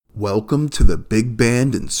Welcome to the Big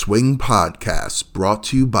Band and Swing Podcast, brought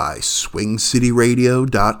to you by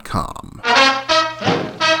SwingCityRadio.com.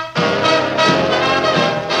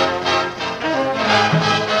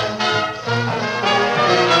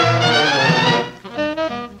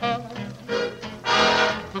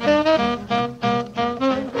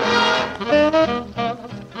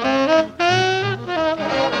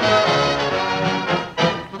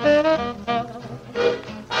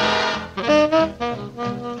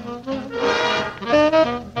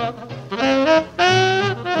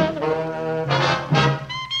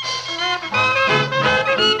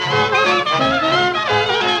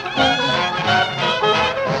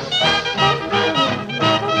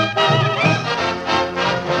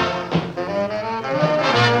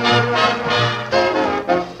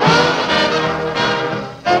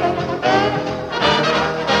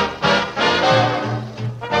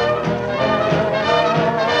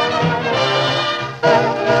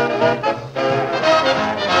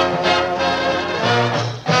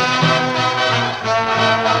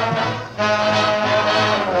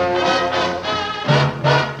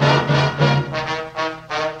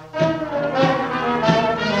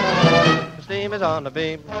 On the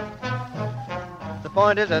beam. The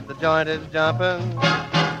point is that the joint is jumping.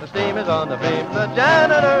 The steam is on the beam. The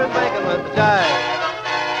janitor is making with the jive.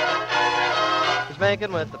 He's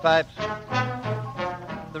making with the pipes.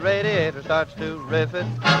 The radiator starts to riff it.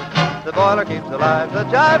 The boiler keeps alive. The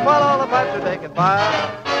jive while all the pipes are taking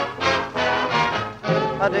fire.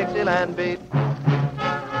 A Dixieland beat.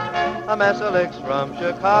 A mess of licks from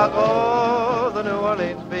Chicago. The New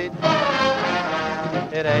Orleans beat.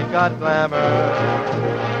 It ain't got glamour,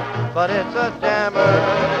 but it's a jammer.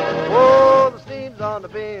 Oh, the steam's on the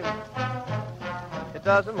beam. It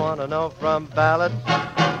doesn't want to know from ballads,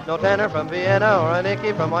 no tenor from Vienna or a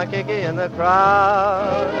Nicky from Waikiki in the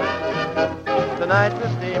crowd. Tonight the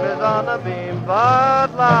steam is on the beam,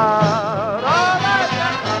 but loud. All right.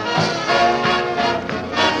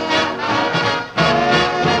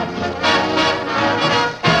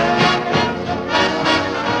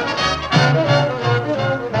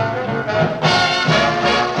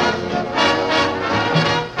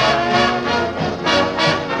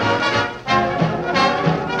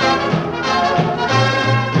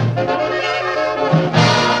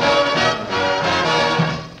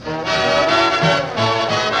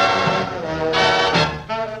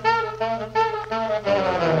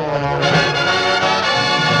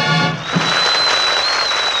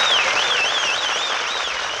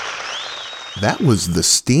 That was The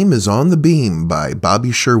Steam is on the Beam by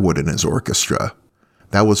Bobby Sherwood and his orchestra.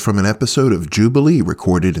 That was from an episode of Jubilee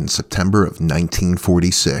recorded in September of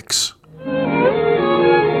 1946.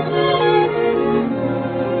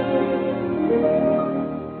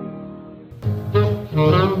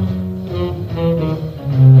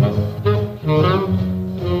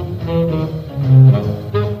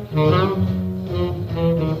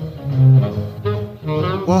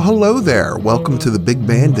 Well, hello there. Welcome to the Big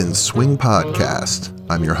Band and Swing Podcast.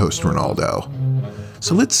 I'm your host, Ronaldo.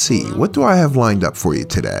 So let's see, what do I have lined up for you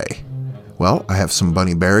today? Well, I have some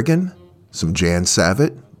Bunny Berrigan, some Jan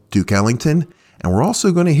Savitt, Duke Ellington, and we're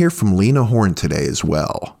also going to hear from Lena Horne today as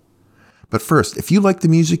well. But first, if you like the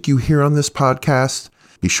music you hear on this podcast,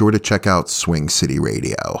 be sure to check out Swing City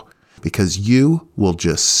Radio, because you will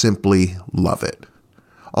just simply love it.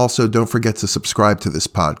 Also, don't forget to subscribe to this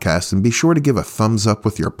podcast and be sure to give a thumbs up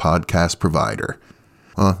with your podcast provider.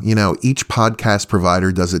 Each podcast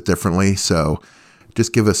provider does it differently, so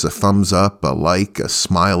just give us a thumbs up, a like, a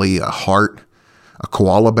smiley, a heart, a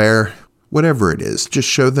koala bear, whatever it is. Just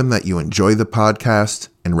show them that you enjoy the podcast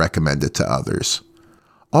and recommend it to others.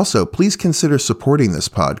 Also, please consider supporting this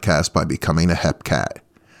podcast by becoming a HepCat.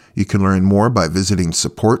 You can learn more by visiting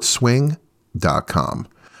supportswing.com.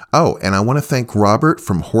 Oh, and I want to thank Robert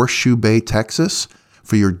from Horseshoe Bay, Texas,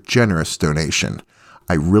 for your generous donation.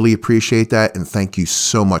 I really appreciate that, and thank you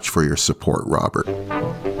so much for your support, Robert.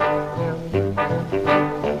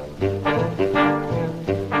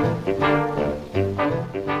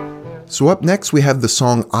 So up next, we have the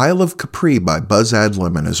song Isle of Capri by Buzz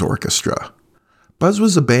Adlam and his orchestra. Buzz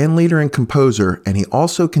was a band leader and composer, and he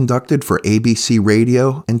also conducted for ABC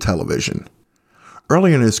radio and television.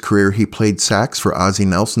 Early in his career, he played sax for Ozzie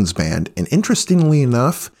Nelson's band, and interestingly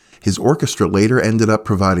enough, his orchestra later ended up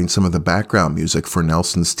providing some of the background music for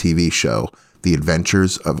Nelson's TV show, The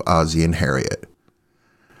Adventures of Ozzie and Harriet.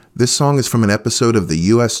 This song is from an episode of the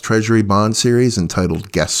U.S. Treasury Bond series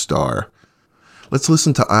entitled Guest Star. Let's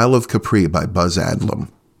listen to Isle of Capri by Buzz Adlam.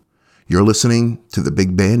 You're listening to the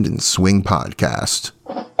Big Band and Swing Podcast.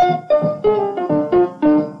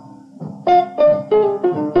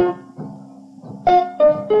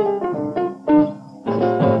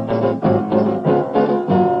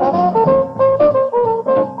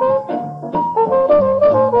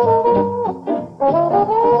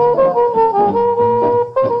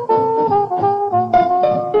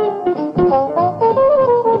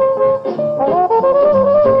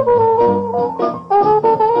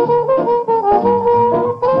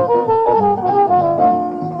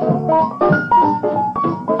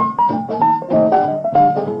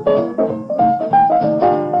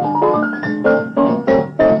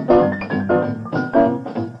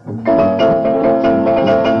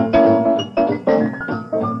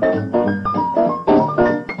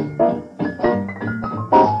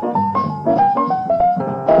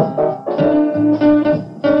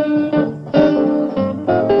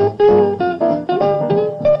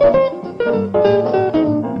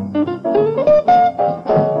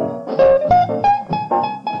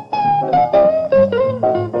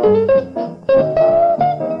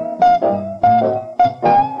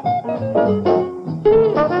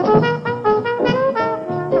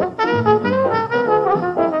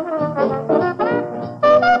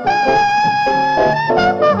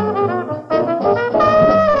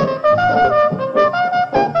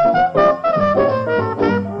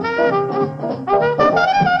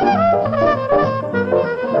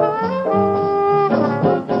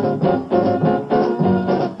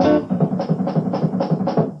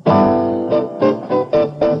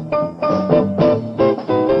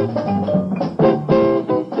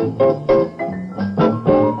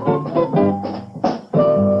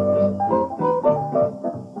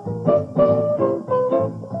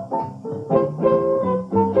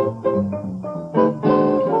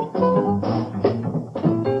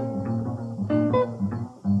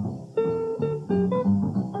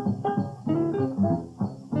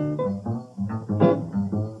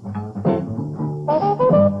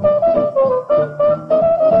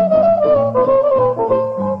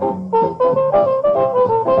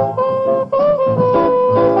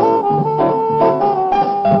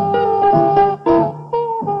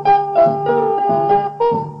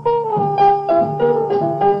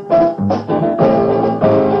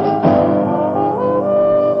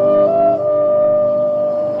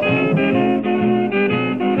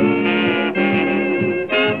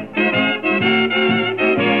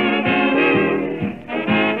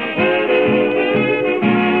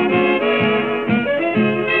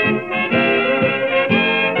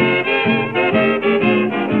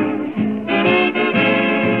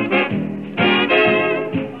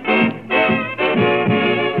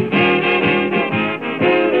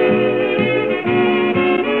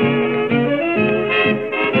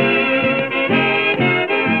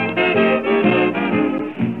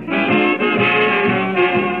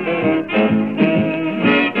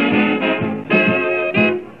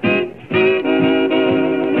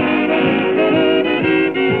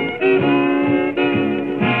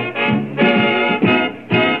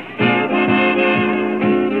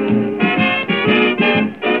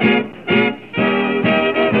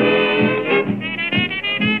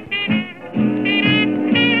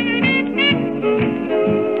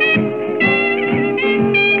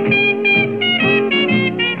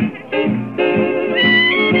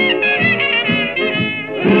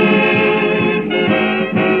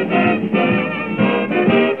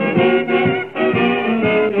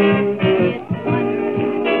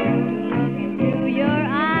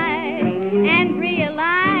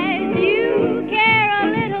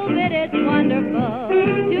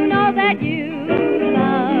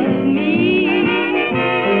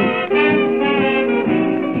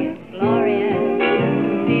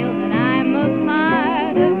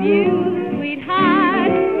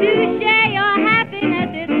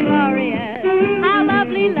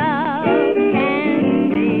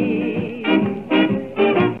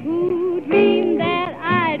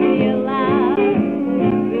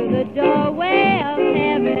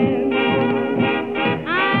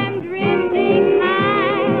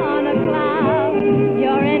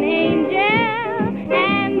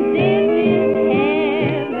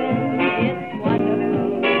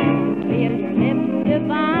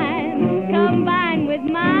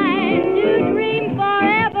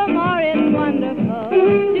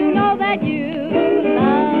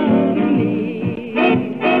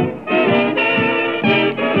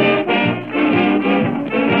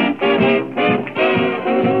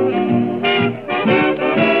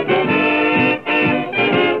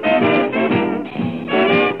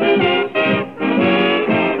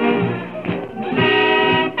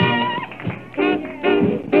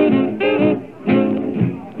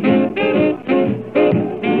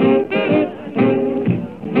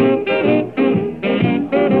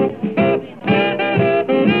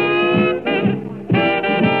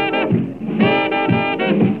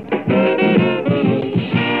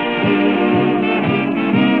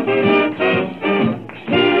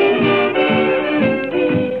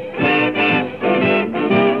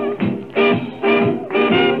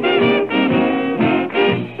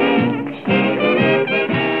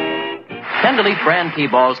 brand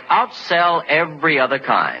T-balls outsell every other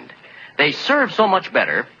kind. They serve so much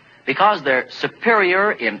better because they're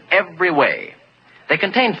superior in every way. They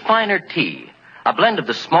contain finer tea, a blend of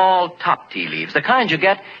the small top tea leaves, the kind you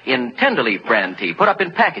get in Tenderleaf brand tea, put up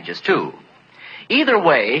in packages, too. Either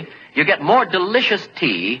way, you get more delicious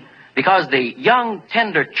tea because the young,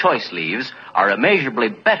 tender choice leaves are immeasurably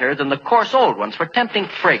better than the coarse old ones for tempting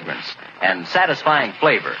fragrance and satisfying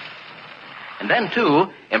flavor. And then, too,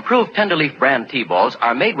 improved Tenderleaf brand tea balls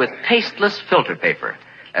are made with tasteless filter paper.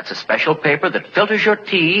 That's a special paper that filters your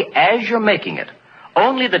tea as you're making it.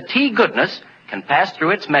 Only the tea goodness can pass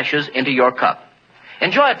through its meshes into your cup.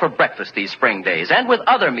 Enjoy it for breakfast these spring days and with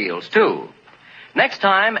other meals, too. Next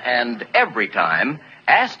time and every time,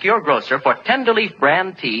 ask your grocer for Tenderleaf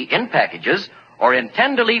brand tea in packages or in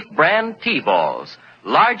Tenderleaf brand tea balls,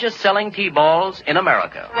 largest selling tea balls in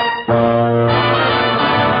America.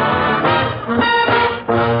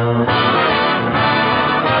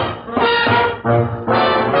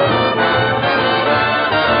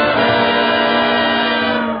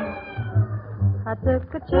 I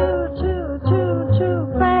took a choo-choo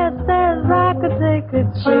fast as I could take a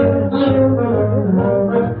choo-choo.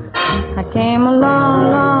 I came a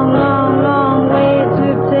long way to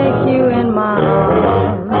take you in my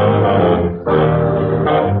arms.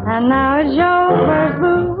 And now it's your first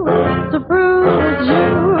move to prove that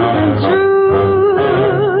you've been true.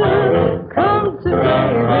 Come to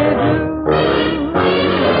baby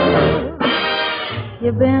do.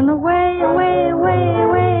 You've been away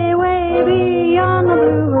beyond the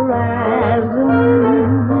blue horizon.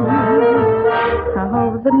 I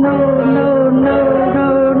hope that no one else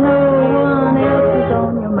is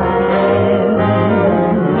on your mind.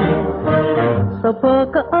 So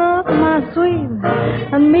pucker up, my sweet,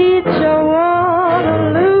 and meet your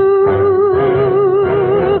Waterloo.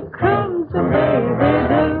 Come to baby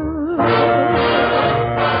do.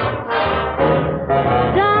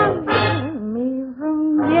 Stop me from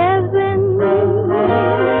guessing.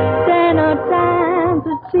 Time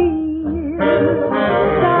to tears.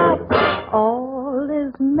 Stop all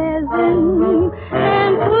this messing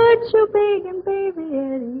and put your begging baby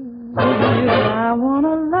at ease. I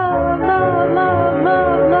wanna love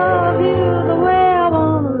you the way I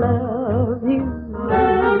wanna love you.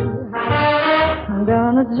 I'm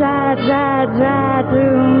gonna try to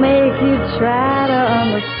make you try to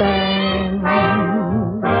understand.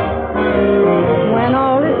 When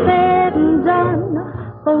all is said and done,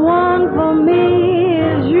 the one for me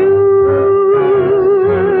is you.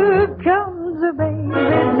 Come to baby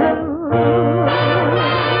do.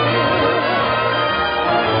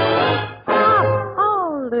 Stop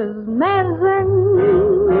all this medicine,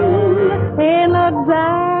 ain't no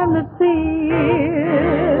time to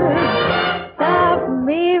tears. Stop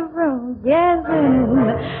me from guessing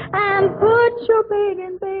and put your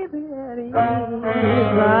begging baby at ease.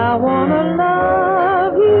 I wanna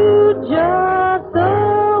love you just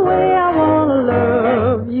the way I wanna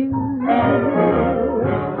love you.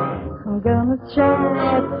 I'm gonna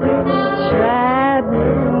try to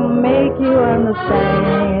make you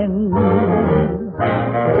understand.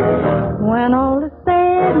 When all is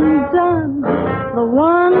said and done, the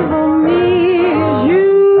one for me is you.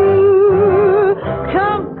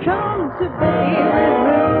 Come to baby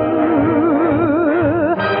do.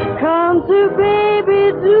 Come to baby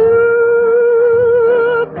do.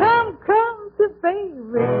 Come to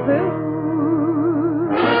baby do.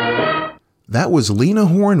 That was Lena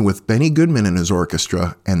Horne with Benny Goodman and his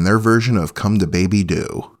orchestra and their version of Come to Baby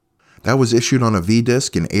Do. That was issued on a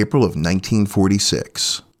V-disc in April of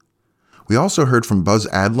 1946. We also heard from Buzz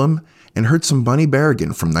Adlam and heard some Bunny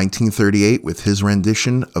Berrigan from 1938 with his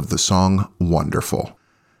rendition of the song Wonderful.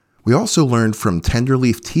 We also learned from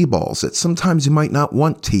Tenderleaf tea balls that sometimes you might not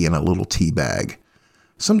want tea in a little tea bag.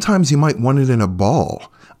 Sometimes you might want it in a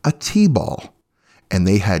ball, a tea ball. And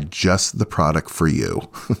they had just the product for you.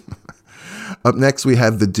 Up next, we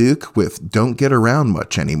have The Duke with Don't Get Around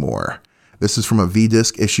Much Anymore. This is from a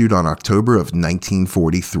V-disc issued on October of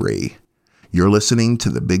 1943. You're listening to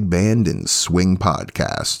the Big Band and Swing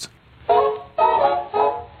Podcast.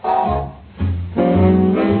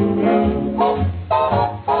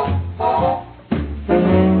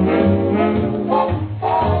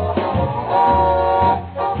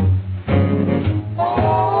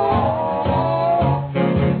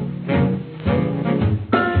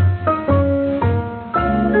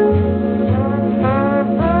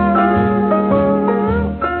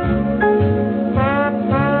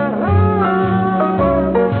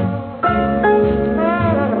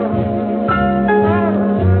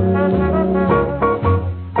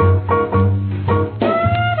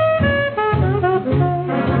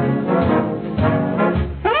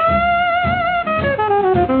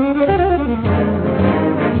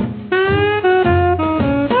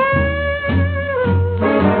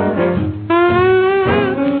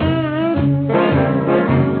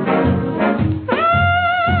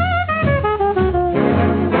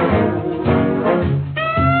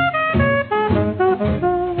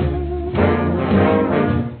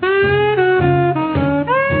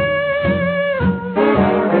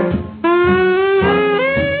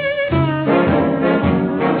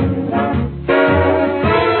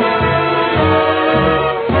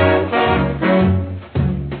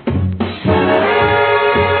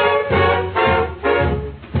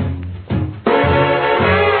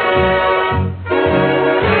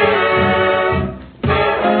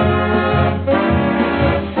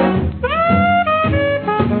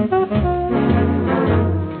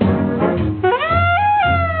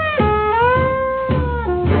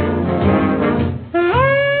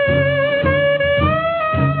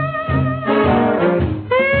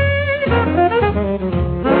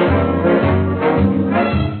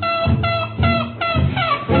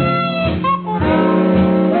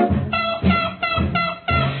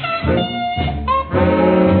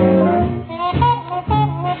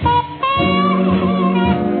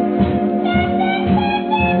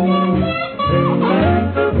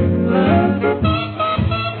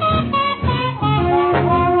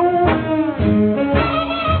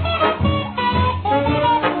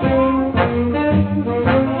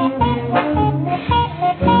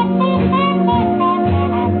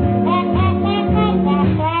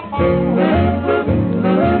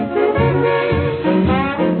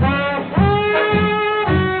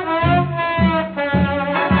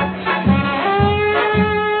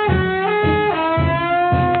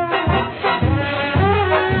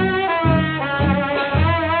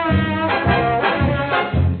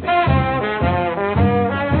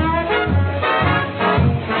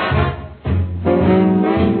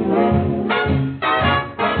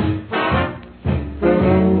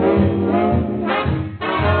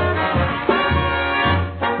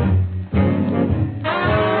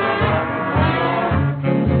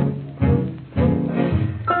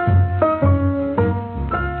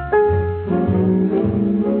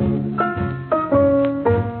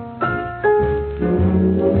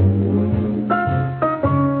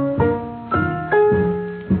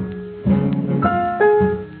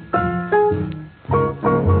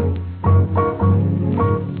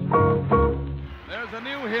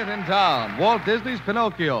 Walt Disney's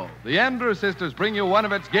Pinocchio, the Andrews Sisters bring you one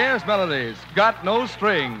of its gayest melodies, Got No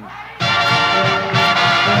Strings.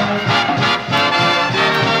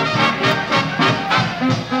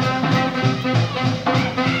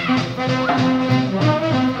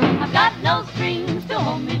 I've got no strings to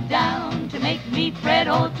hold me down, to make me fret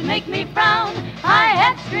or to make me frown. I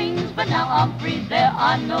had strings, but now I'm free. There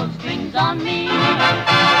are no strings on me.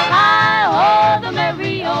 I the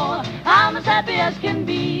merry-o, I'm as happy as can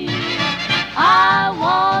be. I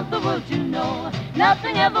want the world to know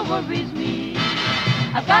nothing ever worries me.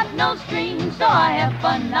 I've got no strings, so I have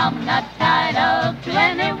fun. I'm not tied up to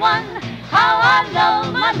anyone. How I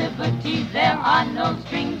love my liberty. There are no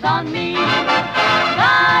strings on me.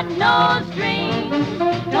 Got no strings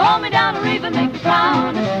to hold me down or even make me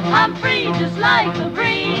frown. I'm free just like the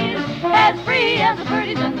breeze, as free as the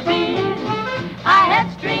birdies and the bees. I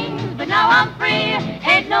had strings, but now I'm free.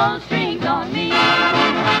 Ain't no strings on me.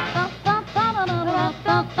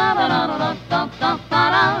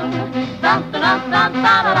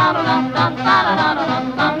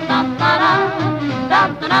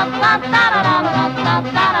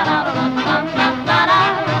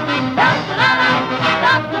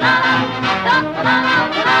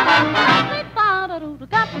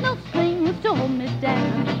 Got no strings to hold me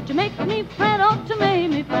down, to make me fret or to make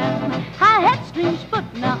me frown. I had strings, but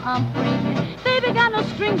now I'm free. Baby got no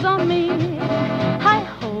strings on me.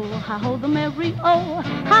 Hi-ho, the merry-o,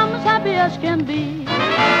 I'm as happy as can be.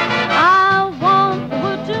 I want the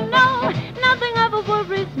world to know nothing ever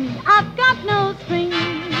worries me. I've got no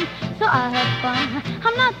strings, so I have fun.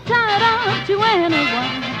 I'm not tied up to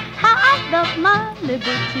anyone. How I love my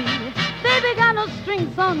liberty. Baby got no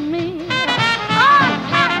strings on me.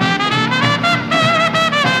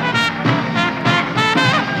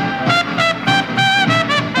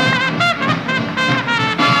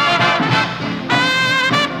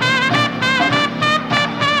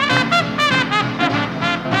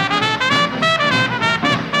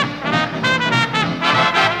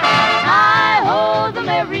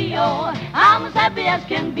 I'm as happy as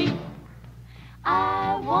can be.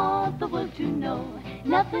 I want the world to know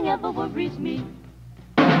nothing ever worries me.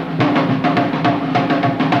 I've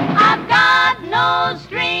got no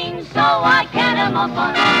strings, so I can't have my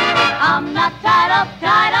fun. I'm not tied up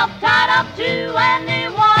to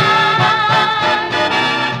anyone.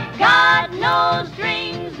 Got no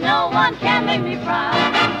strings, no one can make me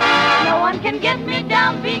frown. No one can get me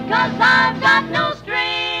down because I've got no strings.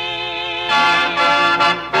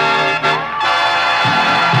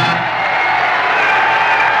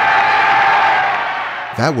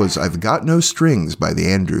 That was I've Got No Strings by the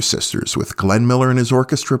Andrews Sisters, with Glenn Miller and his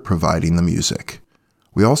orchestra providing the music.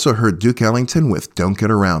 We also heard Duke Ellington with Don't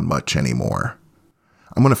Get Around Much Anymore.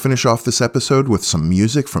 I'm going to finish off this episode with some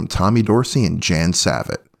music from Tommy Dorsey and Jan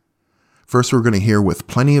Savitt. First, we're going to hear With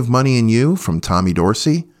Plenty of Money in You from Tommy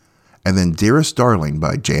Dorsey, and then Dearest Darling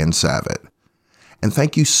by Jan Savitt. And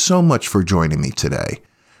thank you so much for joining me today.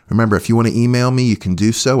 Remember, if you want to email me, you can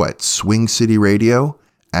do so at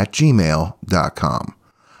swingcityradio@gmail.com.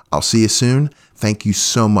 I'll see you soon. Thank you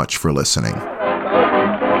so much for listening.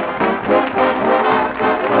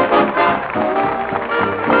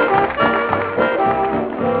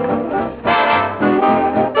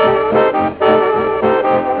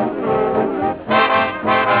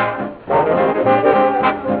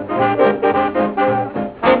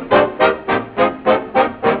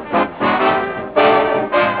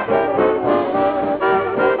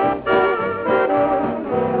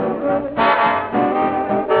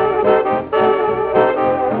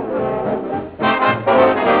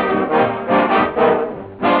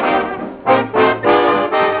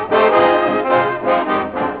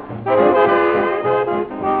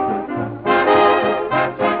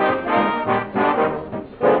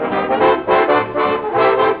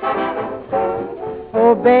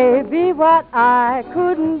 Baby, what I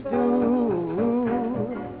couldn't do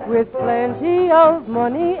with plenty of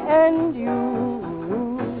money and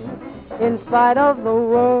you, in spite of the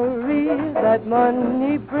worries that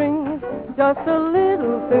money brings, just a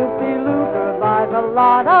little filthy lucre buys a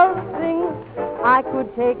lot of things. I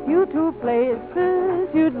could take you to places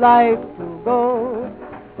you'd like to go,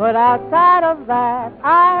 but outside of that,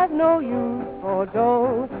 I've no use for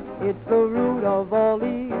dough. It's the root of all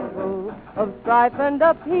evil, of strife and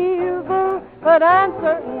upheaval. But I'm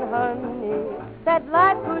certain, honey, that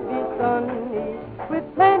life could be sunny with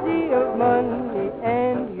plenty of money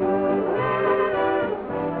and you.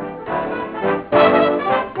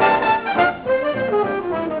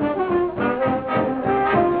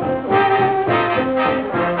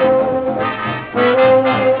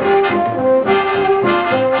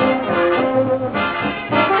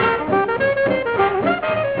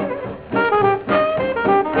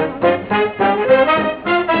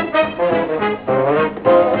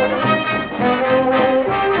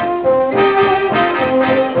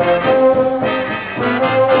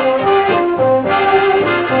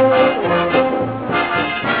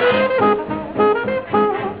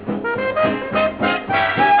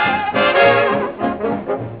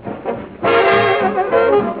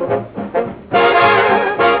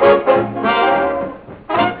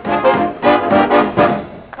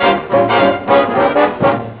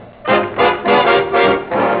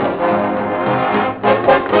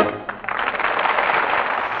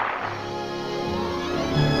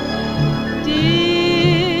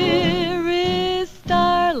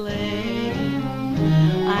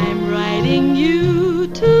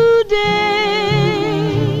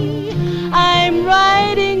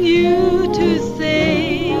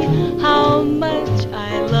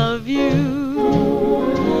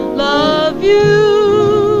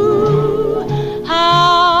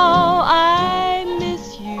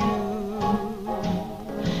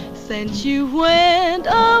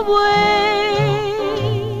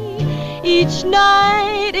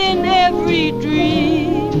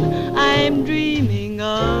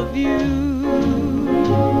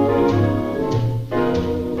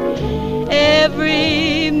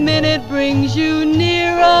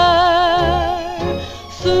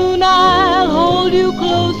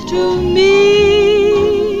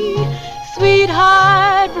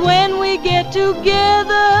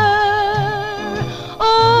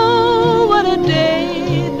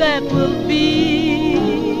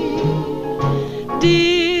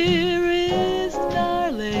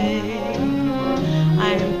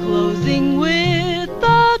 I'm closing with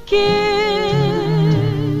a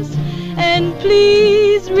kiss. And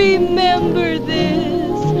please remember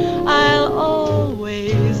this, I'll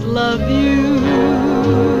always love you.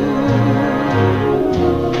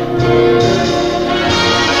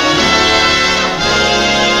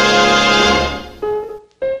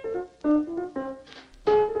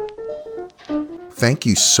 Thank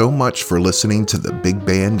you so much for listening to the Big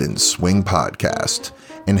Band and Swing podcast.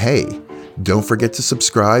 And hey, don't forget to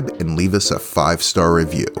subscribe and leave us a 5-star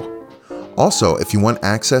review. Also, if you want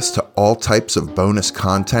access to all types of bonus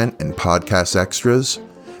content and podcast extras,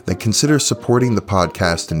 then consider supporting the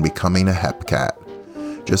podcast and becoming a Hepcat.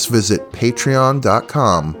 Just visit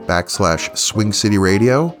patreon.com/Swing City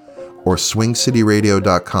Radio or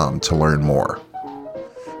swingcityradio.com to learn more.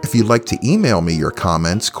 If you'd like to email me your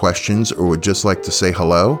comments, questions, or would just like to say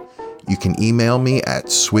hello, you can email me at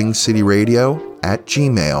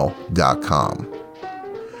swingcityradio@gmail.com.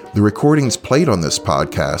 The recordings played on this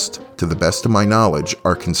podcast, to the best of my knowledge,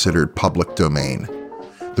 are considered public domain.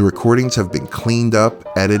 The recordings have been cleaned up,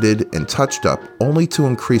 edited, and touched up only to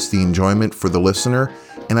increase the enjoyment for the listener,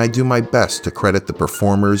 and I do my best to credit the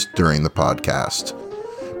performers during the podcast.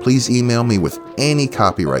 Please email me with any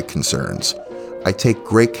copyright concerns. I take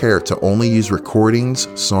great care to only use recordings,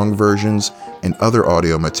 song versions, and other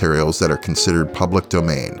audio materials that are considered public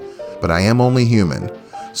domain, but I am only human,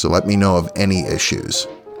 so let me know of any issues.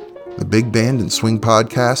 The Big Band and Swing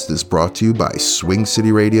podcast is brought to you by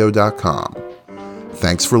swingcityradio.com.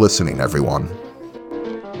 Thanks for listening, everyone.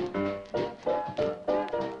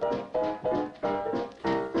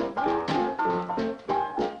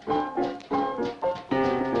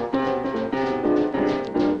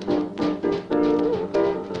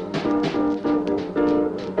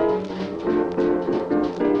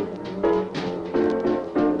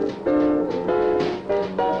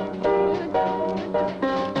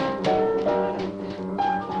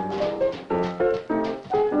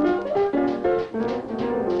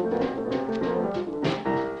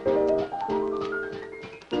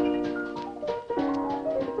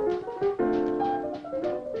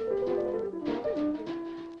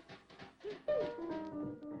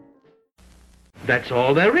 That's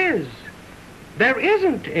all there is. There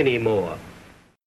isn't any more.